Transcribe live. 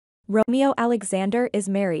Romeo Alexander is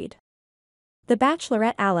married. The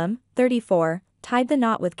Bachelorette Alum, 34, tied the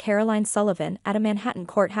knot with Caroline Sullivan at a Manhattan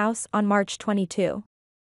courthouse on March 22.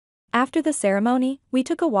 After the ceremony, we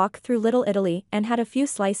took a walk through Little Italy and had a few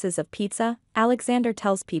slices of pizza, Alexander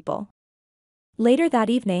tells People. Later that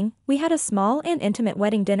evening, we had a small and intimate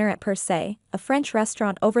wedding dinner at Per Se, a French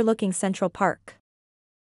restaurant overlooking Central Park.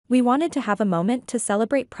 We wanted to have a moment to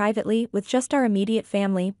celebrate privately with just our immediate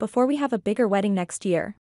family before we have a bigger wedding next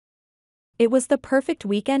year. It was the perfect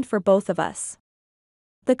weekend for both of us.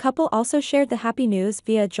 The couple also shared the happy news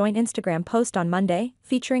via a joint Instagram post on Monday,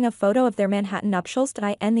 featuring a photo of their Manhattan nuptials.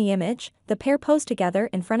 In the image, the pair posed together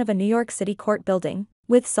in front of a New York City court building,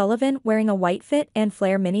 with Sullivan wearing a white fit and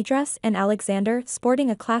flare mini dress and Alexander sporting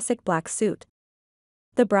a classic black suit.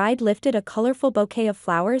 The bride lifted a colorful bouquet of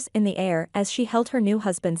flowers in the air as she held her new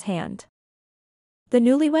husband's hand. The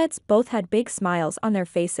newlyweds both had big smiles on their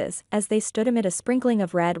faces as they stood amid a sprinkling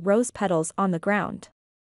of red rose petals on the ground.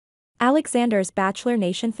 Alexander's Bachelor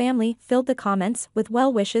Nation family filled the comments with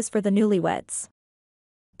well wishes for the newlyweds.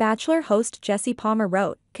 Bachelor host Jesse Palmer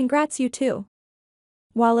wrote, "Congrats you too."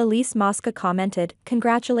 While Elise Mosca commented,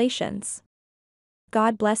 "Congratulations.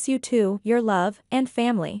 God bless you too, your love and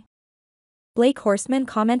family." Blake Horseman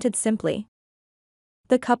commented simply.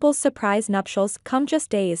 The couple's surprise nuptials come just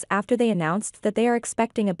days after they announced that they are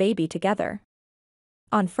expecting a baby together.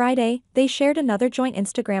 On Friday, they shared another joint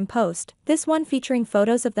Instagram post, this one featuring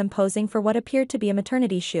photos of them posing for what appeared to be a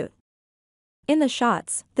maternity shoot. In the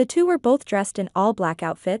shots, the two were both dressed in all-black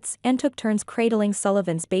outfits and took turns cradling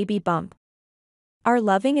Sullivan's baby bump. "Our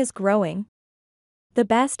loving is growing. The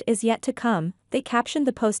best is yet to come," they captioned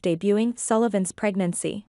the post debuting Sullivan's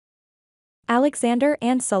pregnancy. Alexander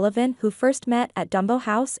and Sullivan, who first met at Dumbo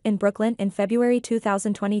House in Brooklyn in February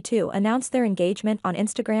 2022, announced their engagement on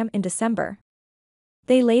Instagram in December.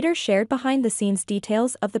 They later shared behind-the-scenes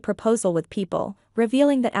details of the proposal with People,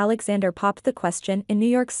 revealing that Alexander popped the question in New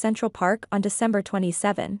York's Central Park on December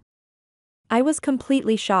 27. "I was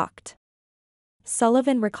completely shocked,"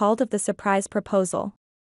 Sullivan recalled of the surprise proposal.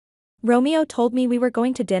 "Romeo told me we were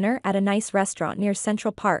going to dinner at a nice restaurant near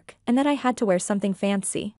Central Park and that I had to wear something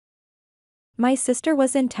fancy. My sister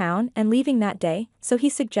was in town and leaving that day, so he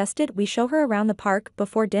suggested we show her around the park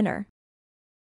before dinner.